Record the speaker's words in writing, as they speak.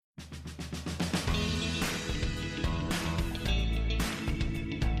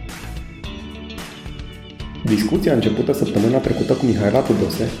Discuția începută săptămâna trecută cu Mihaela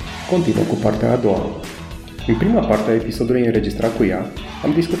Tudose continuă cu partea a doua. În prima parte a episodului înregistrat cu ea,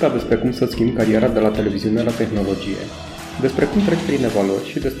 am discutat despre cum să schimbi cariera de la televiziune la tehnologie, despre cum treci prin evaluări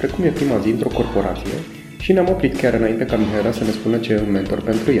și despre cum e prima zi într-o corporație și ne-am oprit chiar înainte ca Mihaela să ne spună ce e un mentor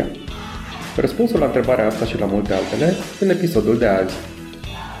pentru ea. Răspunsul la întrebarea asta și la multe altele în episodul de azi.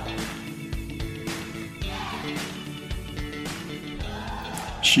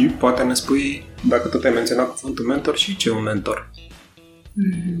 Și poate ne spui, dacă tot ai menționat cuvântul mentor, și ce e un mentor?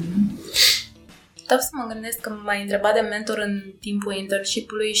 Stau să mă gândesc că m-ai întrebat de mentor în timpul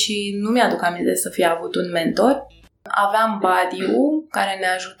internship-ului și nu mi-aduc aminte să fi avut un mentor. Aveam buddy-ul care ne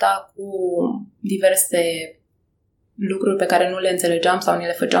ajuta cu diverse lucruri pe care nu le înțelegeam sau ni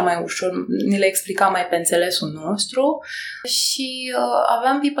le făcea mai ușor, ni le explica mai pe înțelesul nostru și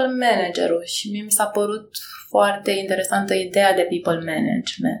aveam people manager-ul și mie mi s-a părut foarte interesantă ideea de people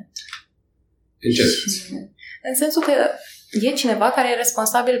management. În ce sens? În sensul că e cineva care e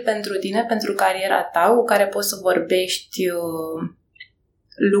responsabil pentru tine, pentru cariera ta, cu care poți să vorbești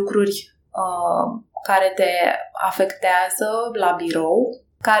lucruri care te afectează la birou,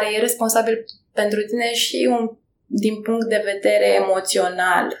 care e responsabil pentru tine și din punct de vedere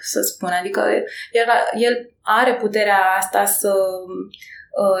emoțional, să spun. Adică el are puterea asta să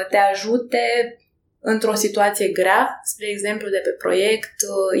te ajute într-o situație grea, spre exemplu de pe proiect,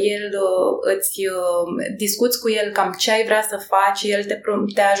 îți discuți cu el cam ce ai vrea să faci, el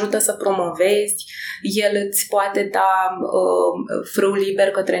te ajută să promovezi, el îți poate da frâu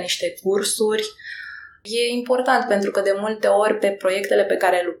liber către niște cursuri. E important pentru că de multe ori pe proiectele pe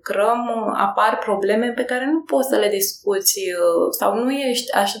care lucrăm apar probleme pe care nu poți să le discuți sau nu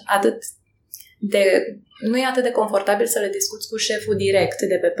e atât de confortabil să le discuți cu șeful direct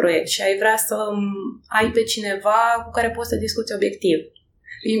de pe proiect și ai vrea să ai pe cineva cu care poți să discuți obiectiv.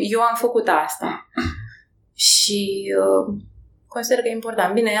 Eu am făcut asta și consider că e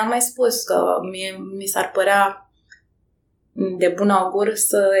important. Bine, am mai spus că mi s-ar părea de bun augur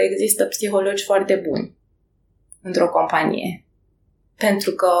să există psihologi foarte buni într-o companie.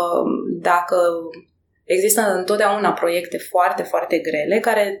 Pentru că dacă există întotdeauna proiecte foarte, foarte grele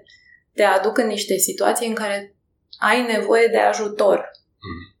care te aduc în niște situații în care ai nevoie de ajutor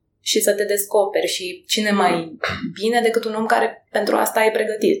și să te descoperi și cine mai bine decât un om care pentru asta e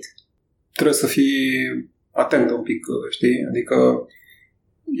pregătit. Trebuie să fii atent un pic, știi? Adică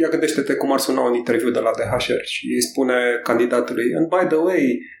ia gândește-te cum ar suna un interviu de la DHR și îi spune candidatului, and by the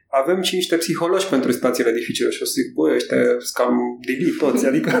way, avem și niște psihologi pentru situațiile dificile. Și o să zic, băi, ăștia cam dili toți,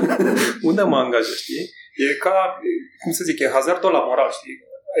 adică unde mă angajez, știi? E ca, cum să zic, e hazardul la moral, știi?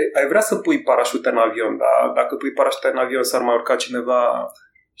 Ai vrea să pui parașute în avion, dar dacă pui parașute în avion s-ar mai urca cineva,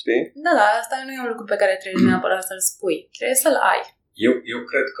 știi? Da, asta nu e un lucru pe care trebuie neapărat să-l spui. Trebuie să-l ai. Eu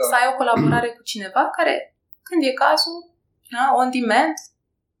cred că... Să ai o colaborare cu cineva care, când e cazul, on demand,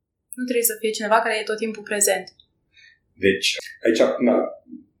 nu trebuie să fie cineva care e tot timpul prezent. Deci, aici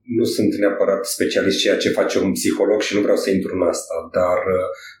nu sunt neapărat specialist ceea ce face un psiholog și nu vreau să intru în asta, dar,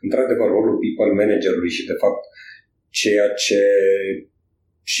 într-adevăr, rolul people managerului și, de fapt, ceea ce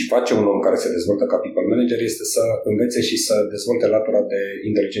și face un om care se dezvoltă ca people manager este să învețe și să dezvolte latura de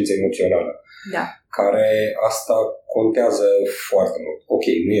inteligență emoțională. Da. Care asta contează foarte mult. Ok,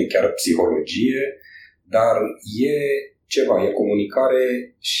 nu e chiar psihologie, dar e ceva, e comunicare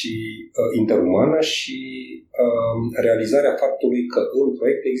și interumană și realizarea faptului că în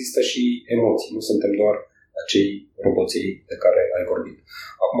proiect există și emoții. Nu suntem doar acei roboței de care ai vorbit.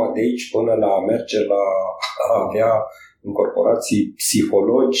 Acum, de aici până la merge la a avea în corporații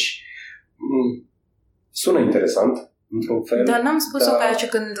psihologi, sună interesant, într-un fel. Dar n-am spus-o ca și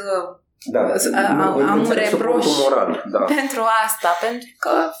când am un reproș pentru asta, pentru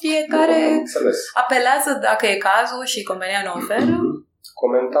că fiecare apelează dacă e cazul și compania ne oferă,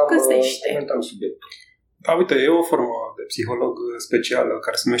 comentam subiectul. Da, uite, e o formă de psiholog specială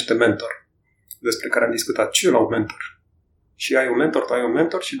care se numește mentor, despre care am discutat. Ce e la un mentor? Și ai un mentor, tu ai un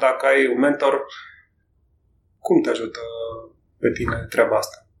mentor și dacă ai un mentor, cum te ajută pe tine treaba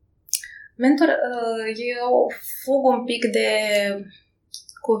asta? Mentor, eu fug un pic de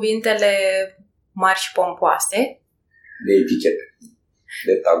cuvintele mari și pompoase. De etichete,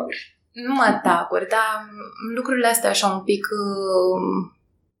 de taguri. Numai taguri, dar lucrurile astea așa un pic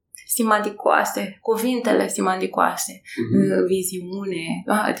simanticoase, cuvintele simanticoase, viziune.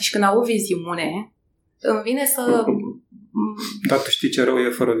 Deci când aud viziune, îmi vine să... Dar tu știi ce rău e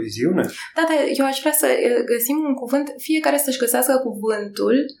fără viziune? Da, eu aș vrea să găsim un cuvânt, fiecare să-și găsească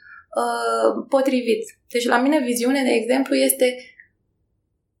cuvântul potrivit. Deci la mine viziune, de exemplu, este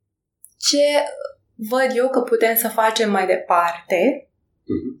ce văd eu că putem să facem mai departe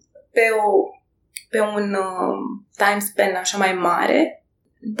pe un time span așa mai mare,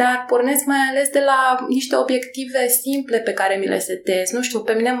 dar pornesc mai ales de la niște obiective simple pe care mi le setez. Nu știu,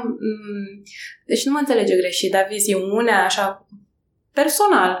 pe mine, deci nu mă înțelege greșit, dar viziunea așa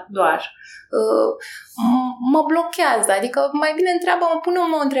personal doar mă blochează. Adică mai bine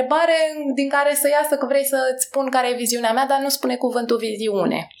pune-mă o întrebare din care să iasă că vrei să-ți spun care e viziunea mea, dar nu spune cuvântul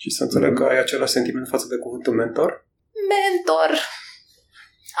viziune. Și să înțeleg că ai același sentiment față de cuvântul mentor? Mentor.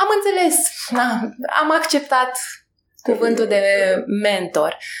 Am înțeles. Am acceptat cuvântul de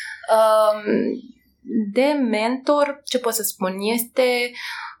mentor. De mentor, ce pot să spun, este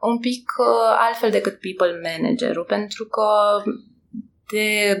un pic altfel decât people manager-ul, pentru că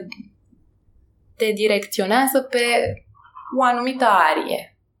te direcționează pe o anumită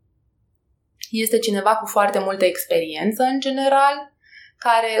arie. Este cineva cu foarte multă experiență, în general,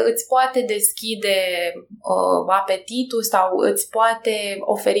 care îți poate deschide apetitul sau îți poate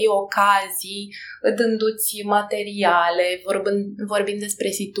oferi ocazii, dându-ți materiale, vorbind despre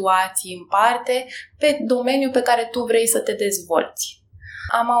situații în parte, pe domeniul pe care tu vrei să te dezvolți.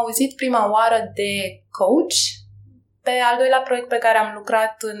 Am auzit prima oară de coach pe al doilea proiect pe care am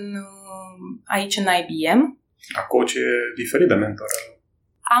lucrat aici în IBM. Coach e diferit de mentor.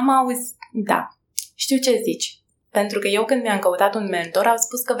 Am auzit, da. Știu ce zici. Pentru că eu când mi-am căutat un mentor, am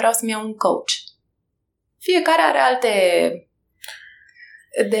spus că vreau să-mi iau un coach. Fiecare are alte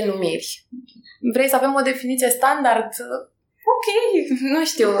denumiri. Vrei să avem o definiție standard? Ok, nu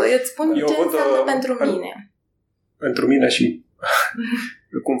știu, îți spun ce înseamnă pentru mine. Pentru mine și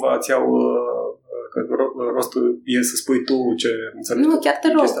cumva îți iau că rostul e să spui tu ce înțelegi. Nu, chiar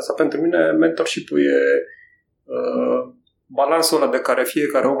te rog. Asta. Pentru mine mentorship-ul e balansul ăla de care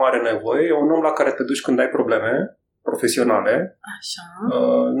fiecare om are nevoie. E un om la care te duci când ai probleme profesionale. Așa.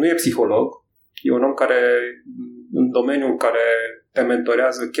 Nu e psiholog. E un om care în domeniul în care te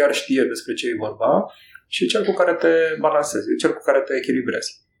mentorează chiar știe despre ce e vorba și e cel cu care te balansezi, e cel cu care te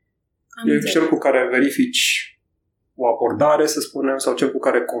echilibrezi. E cel cu care verifici o abordare, să spunem, sau cel cu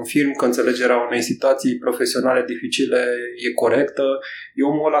care confirm că înțelegerea unei situații profesionale dificile e corectă. E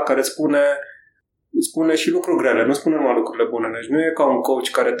omul ăla care spune și lucruri grele, nu spune numai lucrurile bune. Deci nu e ca un coach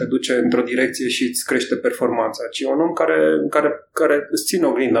care te duce într-o direcție și îți crește performanța, ci un om care îți ține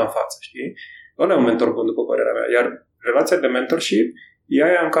oglinda în față, știi? Ăla e un mentor bun, după părerea mea. Iar relația de mentorship e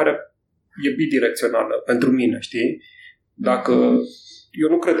aia în care e bidirecțională pentru mine, știi? Dacă... Eu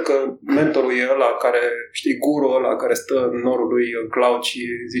nu cred că mentorul e ăla care, știi, gurul ăla care stă în norul lui în cloud și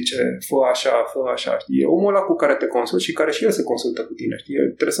zice fă așa, știi? E omul ăla cu care te consulti și care și el se consultă cu tine, știi?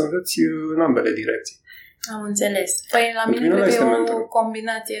 Trebuie să înveți în ambele direcții. Am înțeles. Păi la mine cred că e o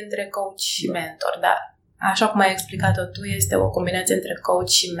combinație între coach și mentor, dar așa cum ai explicat-o tu, este o combinație între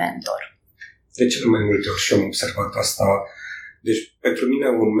coach și mentor. De cele mai multe ori și am observat asta. Deci, pentru mine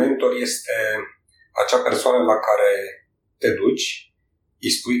un mentor este acea persoană la care te duci,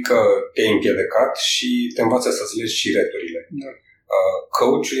 îi spui că te-ai împiedicat și te învață să-ți legi și returile. Da.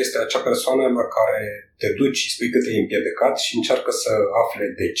 Coach-ul este acea persoană la care te duci și spui că te-ai împiedicat și încearcă să afle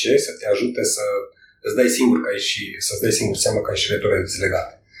de ce, să te ajute să-ți dai singur seama că ai și returile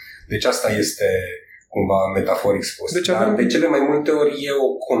dezlegate. Deci asta este cumva metaforic spus. Deci, dar de cele mai multe ori e o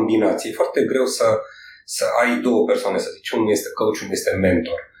combinație. E foarte greu să ai două persoane, să zici. Unul este coach, unul este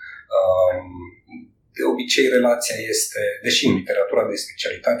mentor. De obicei, relația este, deși în literatura de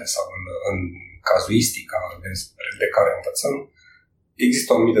specialitate sau în cazuistica de care învățăm, există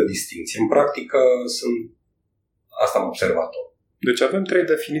o anumită distinție. În practică, asta am observat-o. Deci avem 3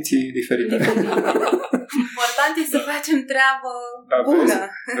 definiții diferite. Important e să facem treabă bună.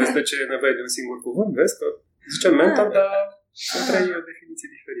 Vezi de ce e nevoie de un singur cuvânt? Vezi că zicem mentor, dar sunt 3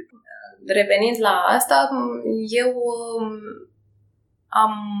 definiții diferite. Revenind la asta, eu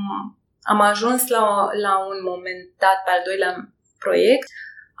am ajuns la un moment dat pe al doilea proiect,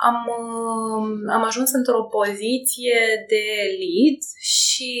 am ajuns într-o poziție de lead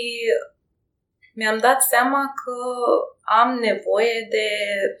și mi-am dat seama că am nevoie de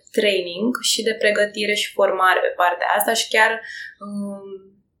training și de pregătire și formare pe partea asta și chiar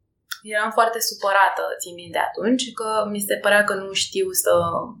eram foarte supărată, țin minte atunci, că mi se părea că nu știu să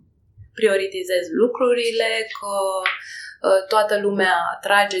prioritizez lucrurile, că toată lumea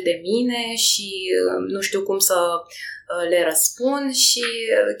trage de mine și nu știu cum să le răspund și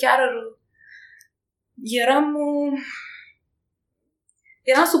chiar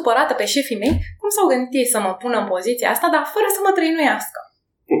eram supărată pe șefii mei cum s-au gândit ei să mă pună în poziția asta, dar fără să mă trăinuiască.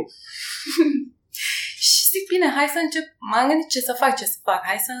 Și zic, bine, hai să încep, m-am gândit ce să fac,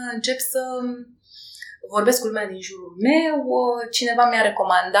 hai să încep să vorbesc cu lumea din jurul meu, cineva mi-a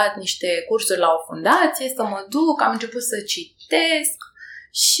recomandat niște cursuri la o fundație, să mă duc, am început să citesc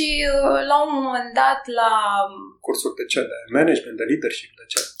Și la un moment dat la... Cursuri de ce? De management, de leadership, de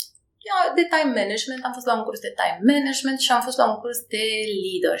ce? De time management, am fost la un curs de time management și am fost la un curs de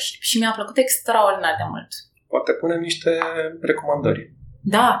leadership și mi-a plăcut extraordinar de mult. Poate punem niște recomandări.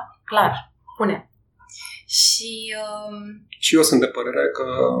 Da, clar, punem. Și... Și eu sunt de părere că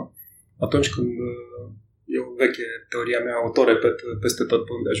atunci când e o veche teoria mea, autorepet peste tot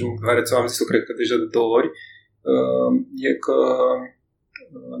pe unde ajung, care ți-o am zis-o cred că deja de 2 ori, e că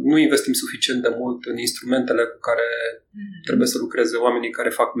nu investim suficient de mult în instrumentele cu care trebuie să lucreze oamenii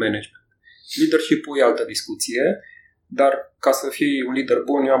care fac management. Leadership-ul e altă discuție, dar ca să fii un lider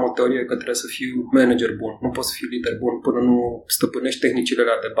bun, eu am o teorie că trebuie să fii un manager bun. Nu poți să fii lider bun până nu stăpânești tehnicile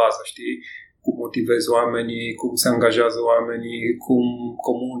alea de bază, știi? Cum motivezi oamenii, cum se angajează oamenii, cum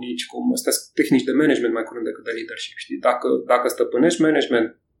comunici, cum... Astea sunt tehnici de management mai curând decât de leadership, știi? Dacă stăpânești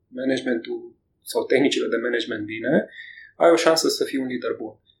managementul sau tehnicile de management bine, ai o șansă să fii un lider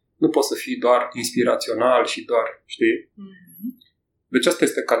bun. Nu poți să fii doar inspirațional și doar, știi? Mm-hmm. Deci asta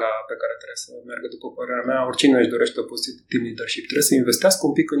este calea pe care trebuie să meargă, după părerea mea. Oricine își dorește o poziție de team leadership trebuie să investească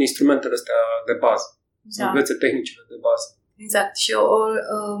un pic în instrumentele astea de bază. Exact. Să învețe tehnicile de bază. Exact. Și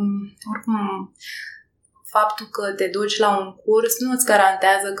oricum faptul că te duci la un curs nu îți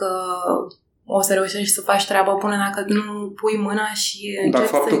garantează că o să reușești să faci treaba bună dacă nu pui mâna și începi. Dar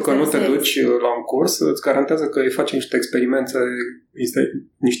faptul că nu te duci la un curs îți garantează că îi faci niște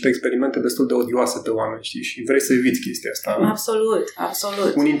experimente destul de odioase pe oameni, știi? Și vrei să eviți chestia asta. Absolut,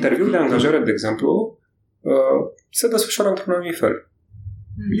 absolut. Un interviu de angajare, de exemplu, se desfășoară într-un anumit fel.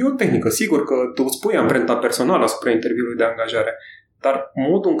 E o tehnică, sigur că tu îți pui amprenta personală asupra interviului de angajare, dar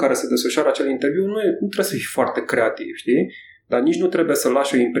modul în care se desfășoară acel interviu nu trebuie să fii foarte creativ, știi? Dar nici nu trebuie să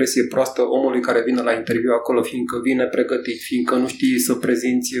lași o impresie proastă omului care vine la interviu acolo, fiindcă vine pregătit, fiindcă nu știi să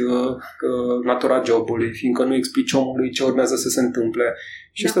prezinți natura jobului, fiindcă nu explici omului ce urmează să se întâmple.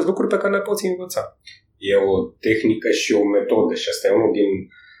 Și astea sunt lucruri pe care le poți învăța. E o tehnică și o metodă și asta e unul din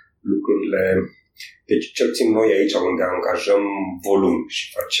lucrurile... Deci, cel puțin noi aici, unde angajăm volum și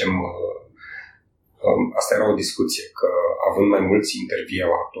facem... Asta era o discuție, că având mai mulți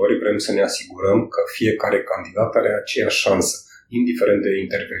intervievatori, vrem să ne asigurăm că fiecare candidat are aceeași șansă, indiferent de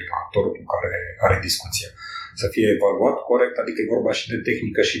intervievatorul cu care are discuția. Să fie evaluat corect, adică e vorba și de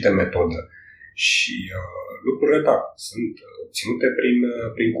tehnică și de metodă. Și lucrurile, da, sunt obținute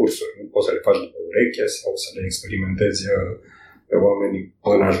prin cursuri. Nu poți să le faci după ureche sau să le experimentezi pe oamenii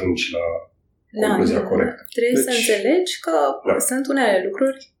până ajungi la concluzia corectă. Trebuie să înțelegi că sunt unele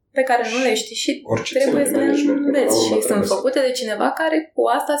lucruri pe care nu le știi și trebuie să le înveți și sunt făcute de cineva care cu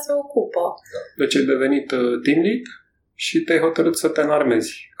asta se ocupă. Da. Deci ai devenit team lead și te-ai hotărât să te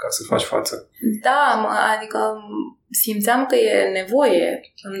înarmezi ca să faci față. Da, adică simțeam că e nevoie.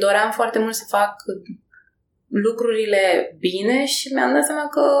 Îmi doream foarte mult să fac lucrurile bine și mi-am dat seama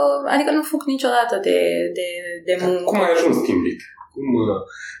că adică nu fug niciodată de muncă. Cum ai ajuns team lead? Cum,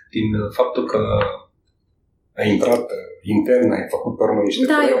 din faptul că ai intrat intern, ai făcut pe urmă niște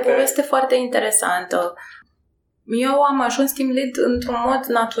proiecte? Da, e o poveste foarte interesantă. Eu am ajuns team lead într-un mod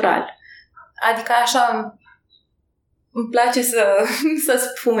natural. Adică așa îmi place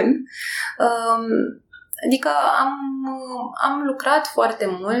să spun. Adică am lucrat foarte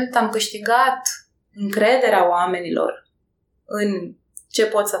mult, am câștigat încrederea oamenilor în ce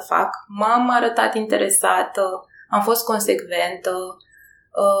pot să fac. M-am arătat interesată, am fost consecventă.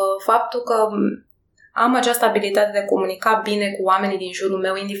 Faptul că am această abilitate de a comunica bine cu oamenii din jurul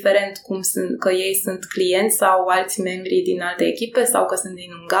meu, indiferent că ei sunt clienți sau alți membri din alte echipe, sau că sunt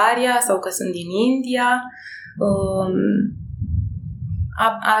din Ungaria, sau că sunt din India.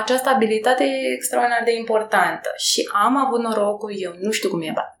 Această abilitate e extraordinar de importantă și am avut norocul, eu nu știu cum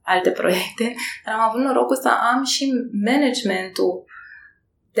e alte proiecte, dar am avut norocul să am și managementul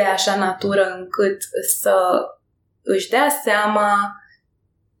de așa natură încât să își dea seama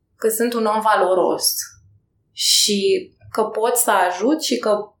că sunt un om valoros și că pot să ajut și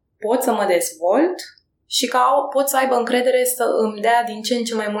că pot să mă dezvolt și că pot să aibă încredere să îmi dea din ce în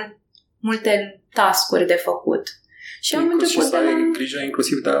ce mai multe task-uri de făcut. Și am început și să ai grijă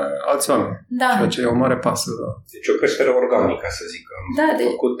inclusiv de alți oameni. Da. Ceea ce e o mare pasă. Deci o creștere organică, să zic.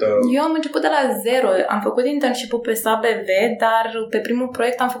 Eu am început de la zero. Am făcut internship-ul pe SABV, dar pe primul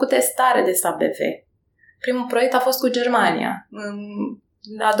proiect am făcut testare de SABV. Primul proiect a fost cu Germania.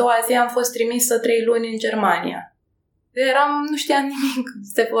 A doua zi am fost trimisă 3 luni în Germania. Nu știam nimic.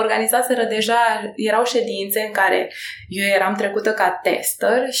 Se organizaseră deja, erau ședințe în care eu eram trecută ca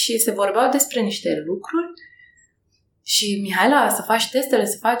tester și se vorbeau despre niște lucruri. Și Mihaela, să faci testele,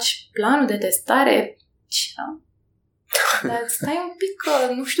 să faci planul de testare. Și dar stai un pic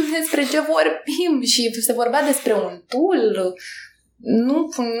că nu știu despre ce vorbim. Și se vorbea despre un tool. nu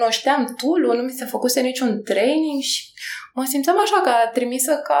cunoșteam tool-ul, nu mi se făcuse niciun training și mă simțeam așa ca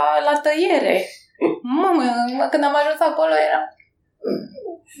trimisă ca la tăiere. Mamă, când am ajuns acolo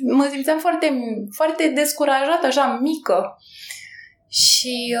mă simțeam foarte, foarte descurajată, așa mică.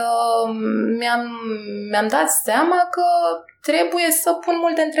 Și mi-am dat seama că trebuie să pun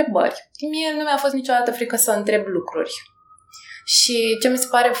multe întrebări. Mie nu mi-a fost niciodată frică să întreb lucruri. Și ce mi se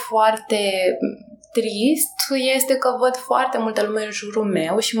pare foarte trist este că văd foarte multă lume în jurul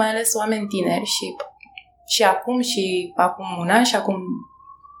meu și mai ales oameni tineri și acum un an și acum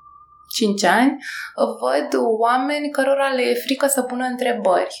 5 ani văd oameni cărora le e frică să pună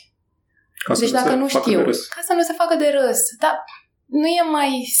întrebări. Deci dacă nu știu, ca să nu se facă de râs. Dar nu e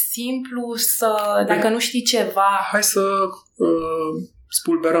mai simplu dacă nu știi ceva... Hai să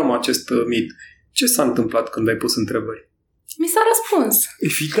spulberăm acest mit. Ce s-a întâmplat când ai pus întrebări? Mi s-a răspuns.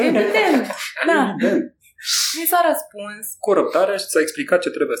 Evident. Da. Evident. Mi s-a răspuns. Cu răbdare și ți-a explicat ce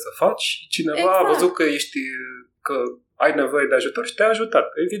trebuie să faci. Cineva a văzut că ai nevoie de ajutor și te-a ajutat.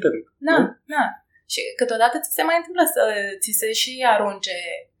 Evident. Da, nu? Da. Și câteodată ți se mai întâmplă să ți se și arunce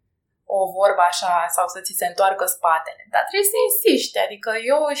o vorbă așa sau să ți se întoarcă spatele. Dar trebuie să insiști. Adică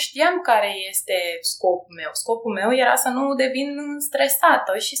eu știam care este scopul meu. Scopul meu era să nu devin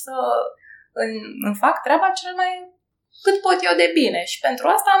stresată și să îmi fac treaba cel mai cât pot eu de bine. Și pentru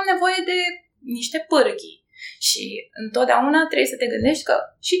asta am nevoie de niște pârghii. Și întotdeauna trebuie să te gândești că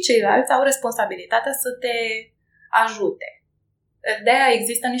și ceilalți au responsabilitatea să te ajute. De-aia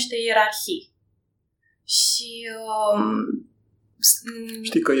există niște ierarhii. Și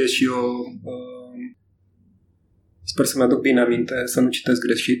știi că e și eu sper să-mi aduc bine aminte, să nu citesc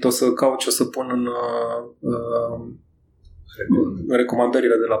greșit, o să caut ce o să pun în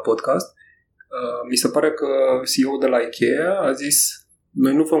recomandările de la podcast. Mi se pare că CEO de la IKEA a zis: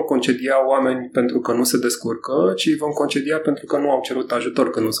 noi nu vom concedia oameni pentru că nu se descurcă, ci vom concedia pentru că nu au cerut ajutor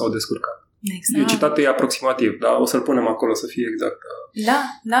când nu s-au descurcat. Exact. Citatul e aproximativ, dar o să-l punem acolo să fie exact. Da.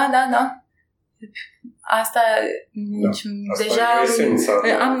 Asta deja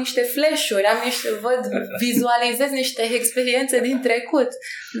am niște flash-uri, vizualizez niște experiențe din trecut.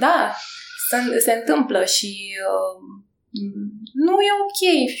 Da, se întâmplă și nu e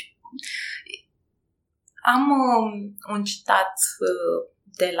ok. Am un citat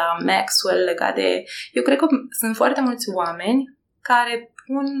de la Maxwell legat de... Eu cred că sunt foarte mulți oameni care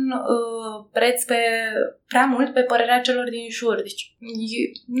pun preț prea mult pe părerea celor din jur. Deci,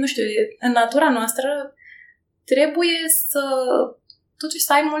 nu știu, în natura noastră trebuie totuși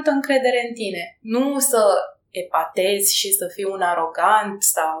să ai multă încredere în tine. Nu să epatezi și să fii un arogant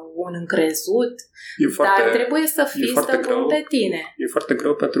sau un încrezut, dar trebuie să fii stăpân pe tine. E foarte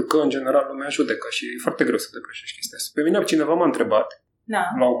greu pentru că, în general, lumea judecă și e foarte greu să depășești chestia asta. Pe mine cineva m-a întrebat,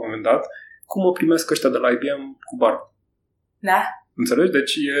 la un moment dat, cum o primesc ăștia de la IBM cu barbă. Da. Înțelegi?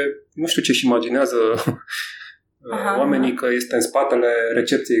 Deci nu știu ce-și imaginează oamenii că este în spatele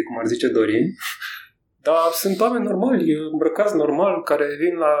recepției, cum ar zice Dorin, dar sunt oameni normali, îmbrăcați normal, care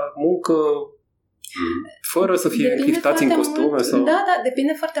vin la muncă fără să fie închiftați în costume. Sau... Da,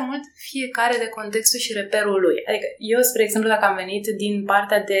 depinde foarte mult fiecare de contextul și reperul lui. Adică eu, spre exemplu, dacă am venit din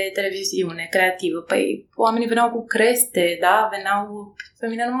partea de televiziune creativă, păi oamenii veneau cu creste, da? Pe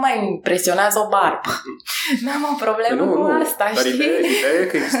mine nu mai impresionează o barbă. N-am o problemă cu asta, dar știi? Ideea e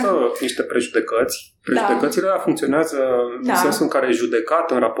că există niște prejudecăți. Prejudecățile funcționează în sensul în care e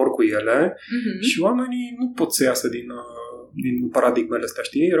judecat în raport cu ele și oamenii nu pot să iasă din paradigmele astea,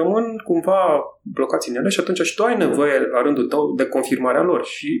 știi? Rămân cumva blocați în ele și atunci și tu ai nevoie, la rândul tău, de confirmarea lor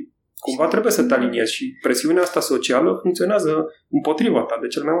și cumva trebuie să te aliniezi și presiunea asta socială funcționează împotriva ta, de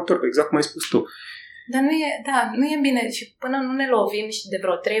cel mai multe ori, exact cum ai spus tu. Dar nu e bine și până nu ne lovim și de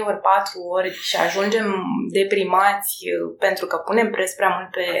vreo 3 ori, 4 ori și ajungem deprimați pentru că punem preț prea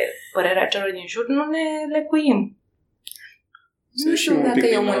mult pe părerea celor din jur, nu ne lecuim. Nu știu dacă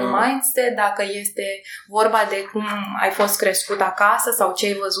e un mindset, dacă este vorba de cum ai fost crescut acasă sau ce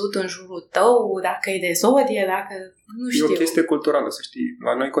ai văzut în jurul tău, dacă e de zodie, dacă... Nu știu. E o chestie culturală, să știi.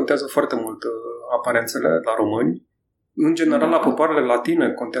 La noi contează foarte mult aparențele, la români. În general, la popoarele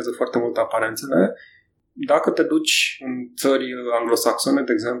latine contează foarte mult aparențele. Dacă te duci în țări anglosaxone,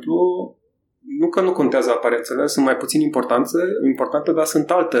 de exemplu, nu că nu contează aparențele, sunt mai puțin importante, dar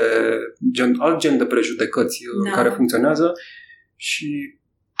sunt alt gen de prejudecăți care funcționează. Și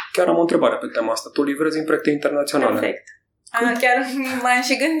chiar am o întrebare pe tema asta. Tu livrezi în proiecte internaționale. Perfect. Chiar m-am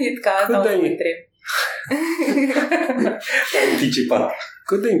și gândit că asta o să mă întreb. Anticipat.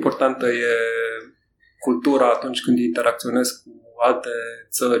 Cât de importantă e cultura atunci când interacționezi cu alte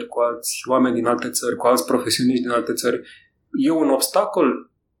țări, cu alți oameni din alte țări, cu alți profesioniști din alte țări? E un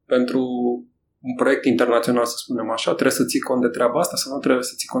obstacol pentru un proiect internațional, să spunem așa, trebuie să ții cont de treaba asta sau nu trebuie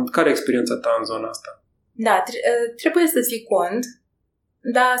să ții cont? Care e experiența ta în zona asta? Da, trebuie să ții cont,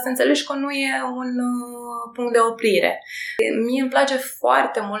 dar să înțelegi că nu e un punct de oprire. Mie îmi place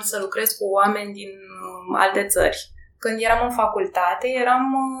foarte mult să lucrez cu oameni din alte țări. Când eram în facultate,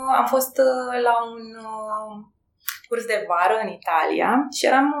 am fost la un curs de vară în Italia și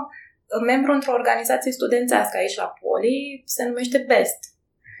eram membru într-o organizație studențească aici la Poli, se numește BEST.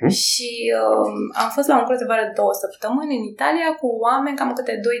 Și am fost la un curs de vară de 2 săptămâni în Italia cu oameni, cam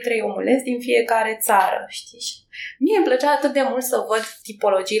câte 2-3 omuleți din fiecare țară, știi? Și mie îmi plăcea atât de mult să văd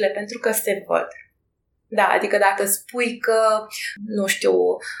tipologiile, pentru că se văd. Da, adică dacă spui că, nu știu,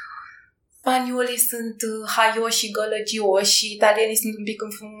 spaniolii sunt haioși și gălăgioși și italienii sunt un pic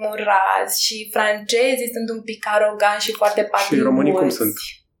înfumurați și francezii sunt un pic aroganți și foarte patrioți. Și românii cum sunt?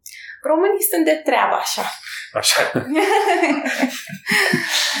 Românii sunt de treabă, așa. Așa.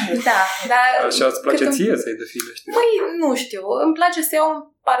 Da, dar... Așa îți place ție să-i definești? Păi, nu știu. Îmi place să iau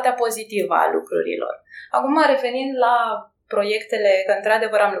partea pozitivă a lucrurilor. Acum, revenind la proiectele, că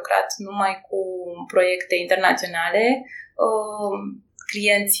într-adevăr am lucrat numai cu proiecte internaționale,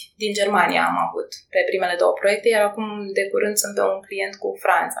 clienți din Germania am avut pe primele 2 proiecte, iar acum de curând sunt pe un client cu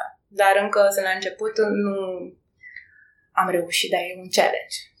Franța. Dar încă sunt la început, nu am reușit, dar e un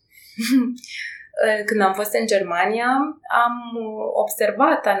challenge. Când am fost în Germania, am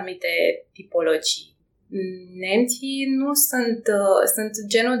observat anumite tipologii. Nemții nu sunt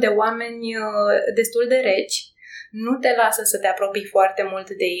genul de oameni destul de reci, nu te lasă să te apropii foarte mult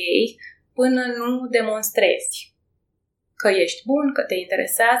de ei până nu demonstrezi că ești bun, că te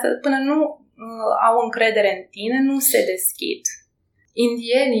interesează, până nu au încredere în tine, nu se deschid.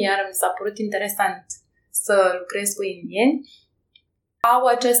 Indienii, iar mi s-a părut interesant să lucrez cu indieni, au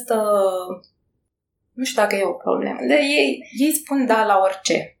această... Nu știu dacă e o problemă. De ei spun da la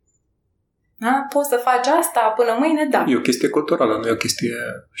orice. Da? Poți să faci asta până mâine, da. E o chestie culturală, nu e o chestie...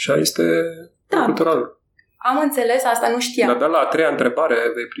 Așa este culturală. Am înțeles, asta nu știam. Dar la a 3-a întrebare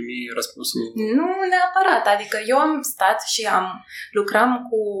vei primi răspunsul. Nu neapărat. Adică eu am stat și lucram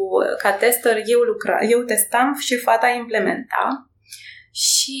ca tester, eu testam și fata implementa.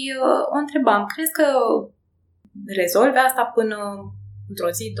 Și o întrebam, crezi că rezolvi asta până într-o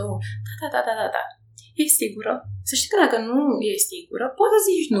zi, 2? Da. E sigură? Să știi că dacă nu e sigură, poți să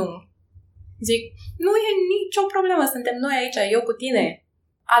zici nu. Zic, nu e nicio problemă, suntem noi aici, eu cu tine.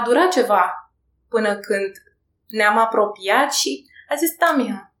 A durat ceva până când ne-am apropiat și a zis,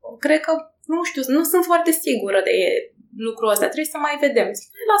 Tamia, cred că, nu știu, nu sunt foarte sigură de lucrul ăsta, trebuie să mai vedem. Zic,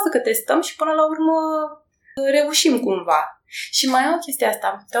 lasă că testăm și până la urmă reușim cumva. Și mai au chestia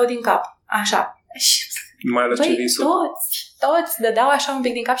asta, dau din cap, așa. Și, mai ales ce din sub. Toți dădeau așa un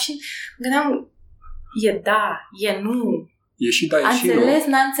pic din cap și gândeam, e da, e nu. E și da, e și nu. Înțeles,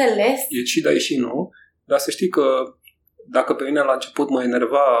 n-a înțeles. E și da, e și nu. Dar să știi că dacă pe mine la început mă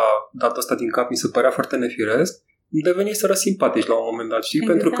enerva data asta din cap, mi se părea foarte nefiresc, îmi deveniseră simpatici la un moment dat, știi?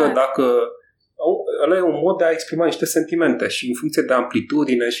 Exact. Pentru că dacă... Ăla e un mod de a exprima niște sentimente și în funcție de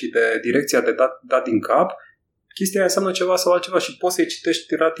amplitudine și de direcția de dat din cap, chestia aia înseamnă ceva sau altceva și poți să-i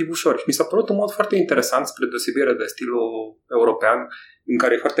citești relativ ușor. Și mi s-a părut un mod foarte interesant, spre deosebire de stilul european, în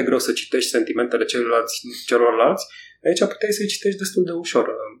care e foarte greu să citești sentimentele celorlalți. Aici puteai să-i citești destul de ușor.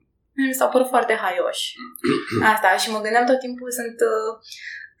 Mi s-au părut foarte haioși. Asta, și mă gândeam tot timpul,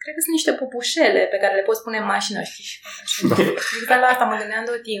 cred că sunt niște pupușele pe care le poți pune în mașină, știi? Da. La asta mă gândeam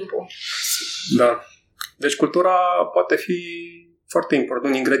tot timpul. Da. Deci cultura poate fi foarte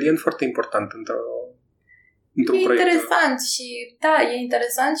important, un ingredient foarte important într-un proiect. E interesant și, da, e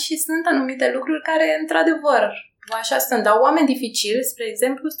interesant și sunt anumite lucruri care, într-adevăr, așa sunt. Dar oameni dificili, spre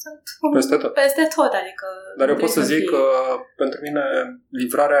exemplu, sunt peste tot. Adică dar eu pot să zic că pentru mine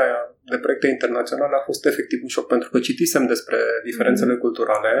livrarea de proiecte internaționale a fost efectiv un șoc, pentru că citisem despre diferențele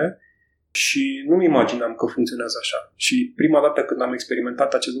culturale și nu-mi imaginam că funcționează așa. Și prima dată când am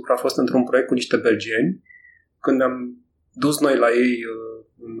experimentat acest lucru a fost într-un proiect cu niște belgieni, când am dus noi la ei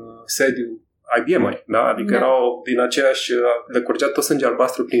în sediu IBM-uri, da? Adică erau din aceeași, le curgea tot sânge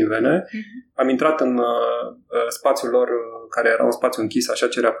albastru prin vene. Am intrat în spațiul lor, care era un spațiu închis, așa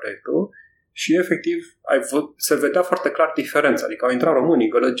cerea proiectul, și efectiv se vedea foarte clar diferența. Adică au intrat românii,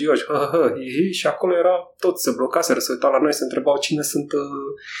 gălăgioși, și acolo toți se blocaseră, se uitau la noi, se întrebau cine sunt,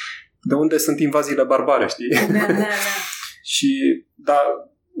 de unde sunt invaziile barbare, știi? Da. Și, dar,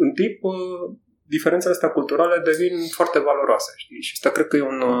 în timp, diferențele astea culturale devin foarte valoroase, știi? Și asta cred că e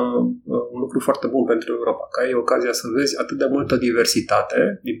un lucru foarte bun pentru Europa, că ai ocazia să vezi atât de multă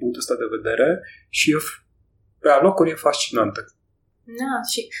diversitate din punctul ăsta de vedere și pe alocuri e fascinantă. Da,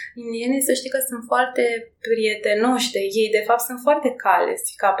 și indienii să știi că sunt foarte prietenoși de ei, de fapt sunt foarte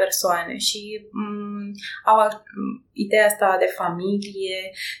caleți ca persoane și au ideea asta de familie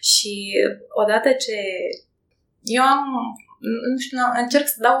și odată ce eu nu știu, încerc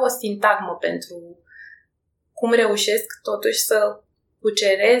să dau o sintagmă pentru cum reușesc totuși să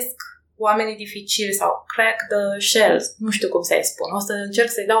cuceresc oamenii dificili sau crack the shells, nu știu cum să-i spun, o să încerc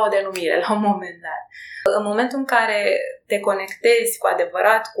să-i dau o denumire la un moment dat. În momentul în care te conectezi cu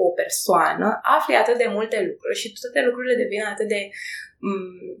adevărat cu o persoană, afli atât de multe lucruri și toate lucrurile devin atât de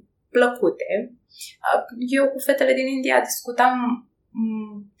plăcute. Eu cu fetele din India discutam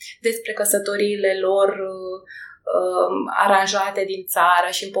despre căsătoriile lor aranjate din țară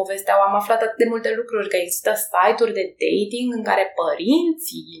și îmi povesteau, am aflat atât de multe lucruri, că există site-uri de dating în care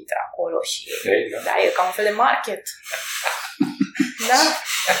părinții intră acolo și da, e ca un fel de market. Da?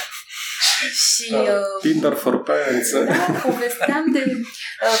 Și Tinder for parents. Da, povesteam de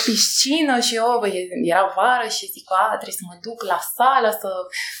piscină și eu, era vară și zic, trebuie să mă duc la sală,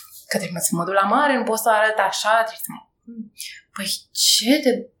 că trebuie să mă duc la mare, nu pot să arăt așa, trebuie să mă... Păi ce?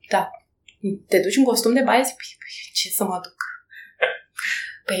 Te duci în costum de baie? Zic, păi ce să mă duc?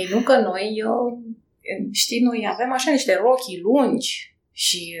 Păi nu, că noi, știi, noi avem așa niște rochii lungi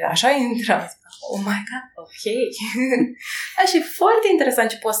și așa intrăm. Oh my God, ok. Da, și foarte interesant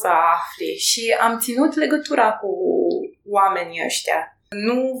ce poți să afli și am ținut legătura cu oamenii ăștia.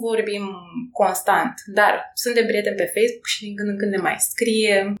 Nu vorbim constant, dar suntem prieteni pe Facebook și din când în când ne mai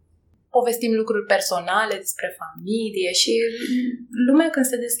scrie. Povestim lucruri personale despre familie și lumea când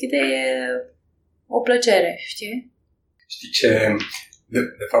se deschide e o plăcere, știi? Știi ce?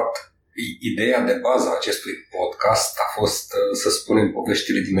 De fapt, ideea de bază a acestui podcast a fost să spunem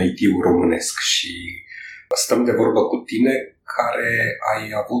poveștile din IT-ul românesc și stăm de vorbă cu tine care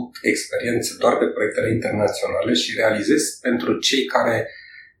ai avut experiență doar pe proiectele internaționale și realizezi pentru cei care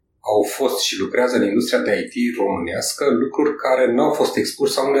au fost și lucrează în industria de IT românească lucruri care nu au fost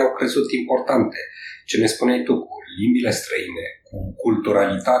expuse sau nu le-au crezut importante. Ce ne spuneai tu cu limbile străine, cu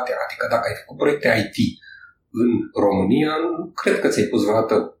culturalitatea, adică dacă ai făcut proiecte IT în România, nu cred că ți-ai pus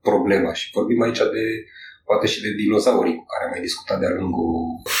vreodată problema și vorbim aici de poate și de dinozaurii cu care am mai discutat de-a lungul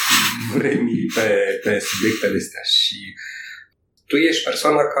vremii pe subiectele astea și tu ești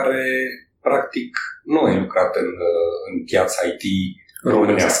persoana care practic nu ai lucrat în piața IT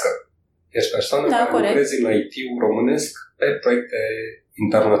românească. Ești persoană care lucrezi în IT-ul românesc pe proiecte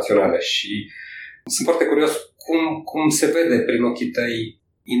internaționale și sunt foarte curios cum se vede prin ochii tăi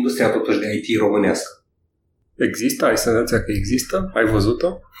industria totuși de IT românească. Există? Ai senzația că există? Ai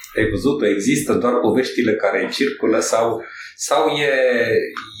văzut-o? Ai văzut-o? Există doar poveștile care circulă sau e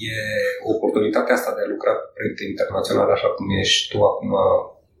oportunitatea asta de a lucra pe proiecte internaționale așa cum ești tu acum?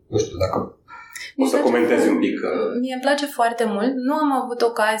 Nu știu dacă o să comentezi un pic. Mie îmi place foarte mult. Nu am avut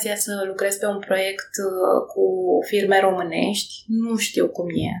ocazia să lucrez pe un proiect cu firme românești. Nu știu cum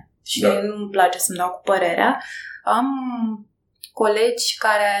e. Și nu-mi place să-mi dau cu părerea. Am colegi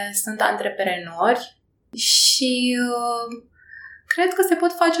care sunt antreprenori și cred că se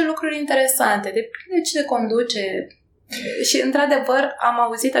pot face lucruri interesante. Depinde ce conduce. Și, într-adevăr, am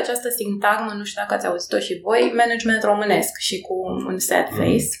auzit această sintagmă, nu știu dacă ați auzit-o și voi, management românesc și cu un sad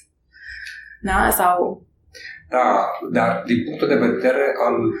face. Da? Sau... Da, dar din punctul de vedere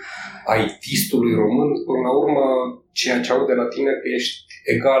al IT-stului român, până la urmă, ceea ce aud de la tine că ești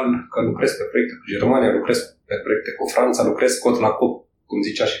egal, că lucrezi pe proiecte cu Germania, lucrezi pe proiecte cu Franța, lucrezi cot la cot, cum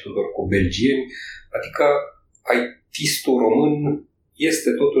zicea și Tudor, cu belgieni, adică IT-stul român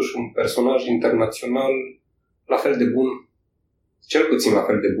este totuși un personaj internațional la fel de bun, cel puțin la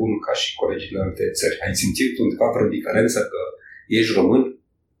fel de bun ca și colegii din alte țări. Ai simțit undeva vreo diferență că ești român?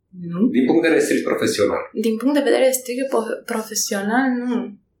 Nu. Din punct de vedere strict profesional. Din punct de vedere strict profesional,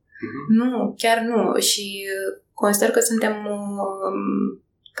 nu. Nu, chiar nu. Și consider că suntem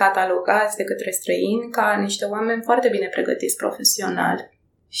catalogați de către străini ca niște oameni foarte bine pregătiți profesional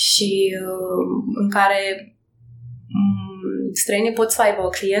și în care străinii pot să aibă,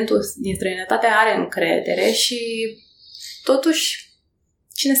 clientul din străinătate are încredere și totuși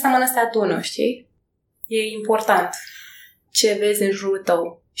cine seamănă se adună, știi? E important ce vezi în jurul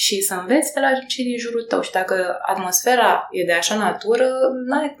tău și să înveți de la cei din jurul tău și dacă atmosfera e de așa natură,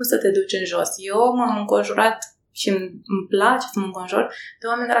 n-ai cum să te duci în jos. Eu m-am înconjurat și îmi place să mă înconjur de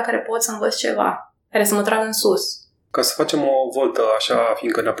oameni de la care pot să învăț ceva, care să mă trag în sus. Ca să facem o voltă așa,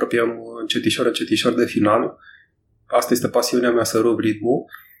 fiindcă ne apropiem încetișor de final, asta este pasiunea mea, să rup ritmul.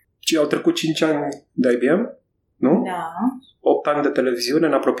 Și au trecut 5 ani de IBM, nu? Da. 8 ani de televiziune,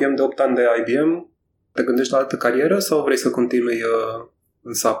 ne apropiem de 8 ani de IBM. Te gândești la altă carieră sau vrei să continui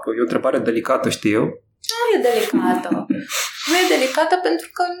în SAP? E o întrebare delicată, știu eu. Nu e delicată. Nu e delicată pentru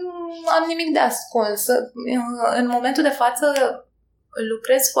că nu am nimic de ascuns. În momentul de față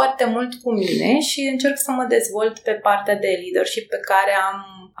lucrez foarte mult cu mine și încerc să mă dezvolt pe partea de leadership pe care am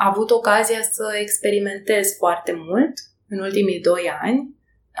avut ocazia să experimentez foarte mult în ultimii 2 ani.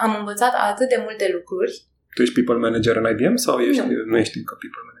 Am învățat atât de multe lucruri. Tu ești people manager în IBM sau nu ești încă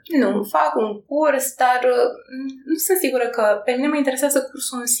people manager? Nu, fac un curs, dar nu sunt sigură că pe mine mă interesează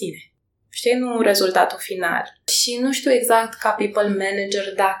cursul în sine. Știi, nu rezultatul final. Și nu știu exact ca people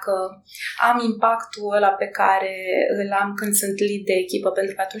manager dacă am impactul ăla pe care îl am când sunt lead de echipă,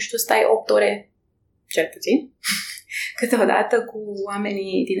 pentru că atunci tu stai 8 ore, cel puțin, câteodată cu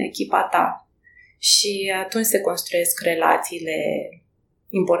oamenii din echipa ta. Și atunci se construiesc relațiile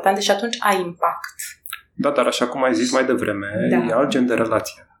importante și atunci ai impact. Da, dar așa cum ai zis mai devreme, e alt gen de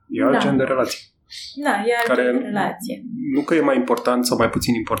relație. E alt gen de relație. Da, e alt gen de relație. Nu că e mai important sau mai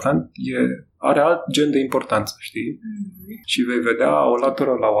puțin important, are alt gen de importanță, știi? Mm-hmm. Și vei vedea o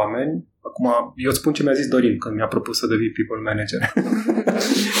latură la oameni. Acum, eu îți spun ce mi-a zis Dorin când mi-a propus să devii people manager.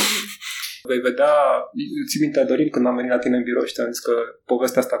 Vei vedea, ții minte, Dorin, când am venit la tine în birou și ți-am zis că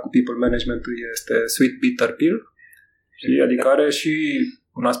povestea asta cu people management-ul este sweet bitter pill. Știi? Adică are și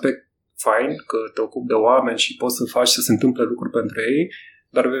un aspect fain, că te ocupi de oameni și poți să faci să se întâmple lucruri pentru ei,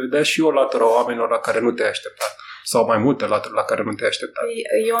 dar vei vedea și o latură a oamenilor la care nu te-ai așteptat. Sau mai multe laturi la care nu te-ai așteptat.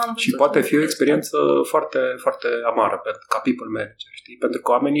 Și poate fi o experiență foarte, foarte amară ca people manager, știi? Pentru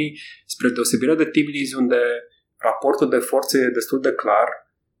că oamenii, spre deosebire de team leads, unde raportul de forțe e destul de clar,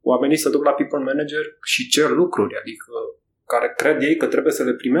 oamenii se duc la people manager și cer lucruri, adică care cred ei că trebuie să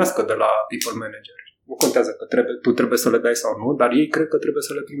le primească de la people manager. Nu contează că tu trebuie să le dai sau nu, dar ei cred că trebuie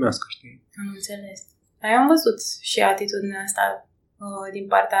să le primească, știi? Am înțeles. Eu am văzut și atitudinea asta din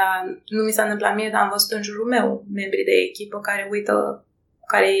partea, nu mi s-a întâmplat mie, dar am văzut în jurul meu membrii de echipă care uită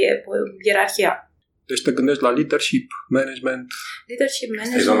care e ierarhia. Deci te gândești la leadership, management. Leadership,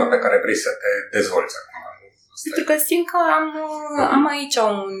 management. Este zona pe care vrei să te dezvolți acum. Pentru că simt că am aici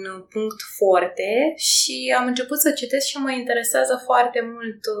un punct foarte și am început să citesc și mă interesează foarte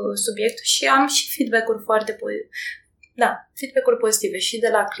mult subiectul și am și feedback-uri foarte feedback-uri pozitive și de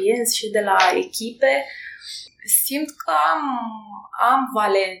la clienți și de la echipe. Simt că am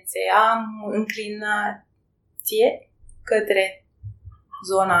valențe, am înclinație către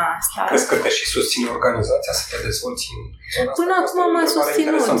zona asta. Crezi că te și susține organizația să te dezvolți în zona asta? Până acum m-a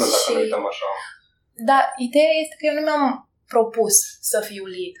susținut și... Dar ideea este că eu nu mi-am propus să fiu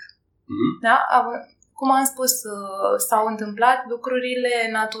lead. Mm-hmm. Da? Cum am spus, s-au întâmplat lucrurile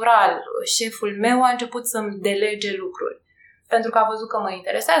natural. Șeful meu a început să-mi delege lucruri. Pentru că a văzut că mă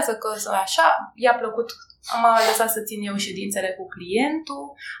interesează, că așa, i-a plăcut. M-a lăsat să țin eu ședințele cu clientul.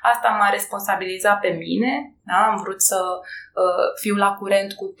 Asta m-a responsabilizat pe mine. Da? Am vrut să fiu la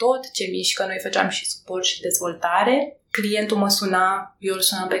curent cu tot ce mișcă. Noi făceam și suport și dezvoltare. Clientul mă suna, eu îl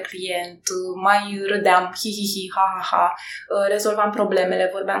sunam pe client, mai râdeam, hi-hi-hi, ha-ha-ha, rezolvam problemele,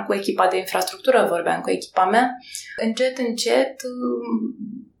 vorbeam cu echipa de infrastructură, vorbeam cu echipa mea. Încet,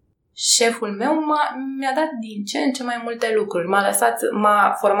 șeful meu mi-a dat din ce în ce mai multe lucruri.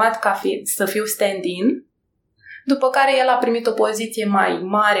 M-a format să fiu stand-in, după care el a primit o poziție mai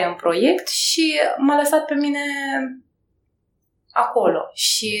mare în proiect și m-a lăsat pe mine acolo.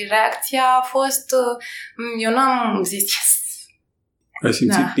 Și reacția a fost, eu n-am zis yes. Ai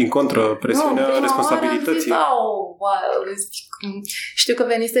simțit din contră presiunea responsabilității. Știu că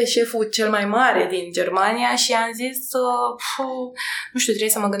venise șeful cel mai mare din Germania și am zis nu știu, trebuie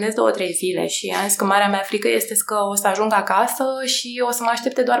să mă gândesc 2-3 zile și am zis că marea mea frică este că o să ajung acasă și o să mă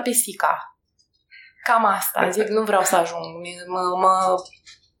aștepte doar pisica. Cam asta. Zic, nu vreau să ajung.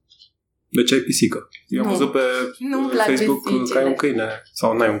 Deci ai pisică. Eu am văzut pe Facebook că ai un câine.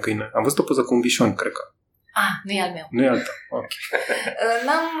 Sau n-ai un câine. Am văzut o poză cu un bișon, cred că. Nu e al meu. Nu e al tău. Ok.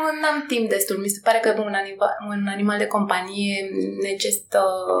 N-am timp destul. Mi se pare că un animal de companie necesită...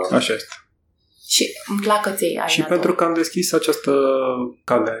 Așa este. Și îmi plac căței. Și pentru că am deschis această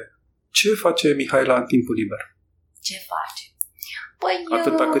cale, ce face Mihaela în timpul liber? Ce face? Păi...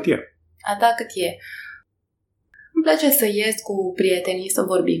 Atâta cât e. Atâta cât e. Îmi place să ies cu prietenii, să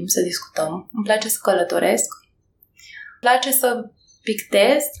vorbim, să discutăm. Îmi place să călătoresc. Îmi place să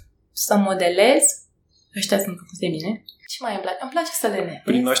pictez, să modelez. Ăștia sunt făcuți de mine. Și mai îmi place să lenez.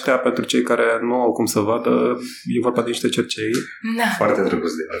 Prin ăștia, pentru cei care nu au cum să vadă, e vorba de niște cercei. Da. Foarte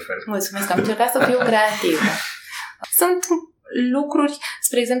drăguț de altfel. Mulțumesc, am încercat să fiu creativă. Sunt lucruri,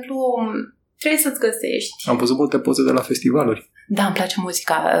 spre exemplu, trebuie să-ți găsești. Am văzut multe poze de la festivaluri. Da, îmi place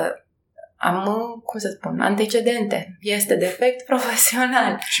muzica. Am, cum să spun, antecedente. Este defect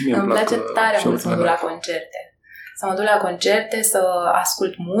profesional. Și mie îmi place tare mult să mă duc la concerte. să mă duc la concerte, să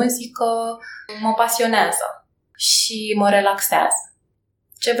ascult muzică, mă pasionează și mă relaxează.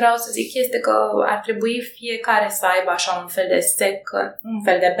 Ce vreau să zic este că ar trebui fiecare să aibă așa un fel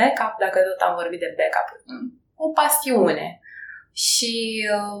de backup, dacă tot am vorbit de backup, o pasiune. Și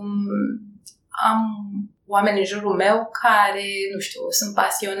am oameni în jurul meu care, nu știu, sunt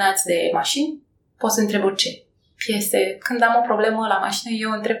pasionați de mașini, pot să întreb orice piese. Când am o problemă la mașină,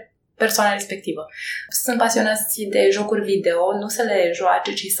 eu întreb persoana respectivă. Sunt pasionați de jocuri video, nu să le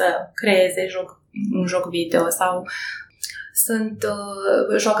joace, ci să creeze un joc video sau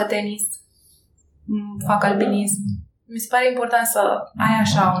joacă tenis, fac alpinism. Mi se pare important să ai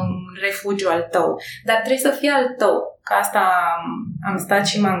așa un refugiu al tău, dar trebuie să fie al tău. Că asta am stat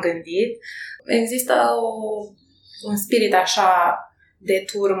și m-am gândit. Există un spirit așa de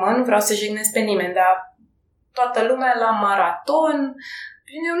turmă, nu vreau să jignesc pe nimeni, dar toată lumea la maraton.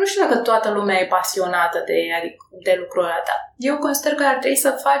 Eu nu știu dacă toată lumea e pasionată de lucrul ăla. Eu consider că ar trebui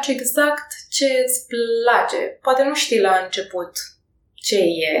să faci exact ce îți place. Poate nu știi la început ce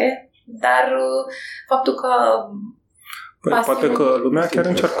e, dar faptul că... Poate că lumea chiar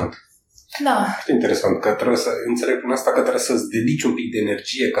încearcă. Da. Foarte interesant, că trebuie să înțeleg până asta că trebuie să-ți dedici un pic de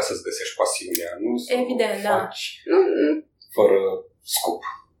energie ca să-ți găsești pasiunea, nu să evident, faci fără scop.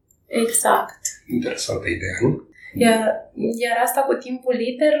 Exact. Interesantă ideea, nu? Iar asta cu timpul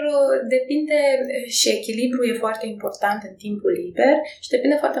liber depinde și echilibru e foarte important în timpul liber și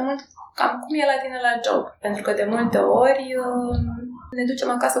depinde foarte mult cam cum e la tine la job. Pentru că de multe ori ne ducem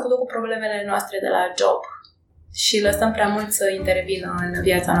acasă cu tot cu problemele noastre de la job și lăsăm prea mult să intervină în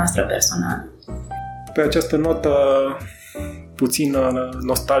viața noastră personală. Pe această notă puțin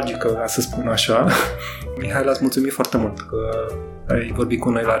nostalgică, să spun așa, Mihai, îți mulțumim foarte mult că ai vorbit cu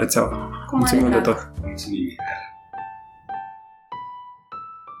noi la rețeaua. Mulțumim de tot. Mulțumim.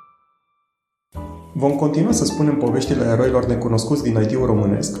 Vom continua să spunem poveștile eroilor necunoscuți din IT-ul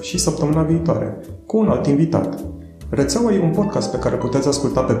românesc și săptămâna viitoare, cu un alt invitat. Rețeaua e un podcast pe care puteți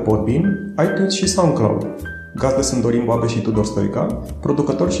asculta pe Podbean, iTunes și SoundCloud. Gazde sunt Dorin Boabe și Tudor Stoica,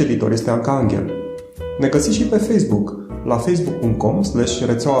 producător și editor este Anca Angel. Ne găsiți și pe Facebook, la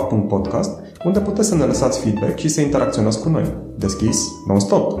facebook.com/rețeaua.podcast, unde puteți să ne lăsați feedback și să interacționați cu noi. Deschis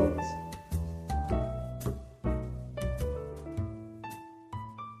non-stop!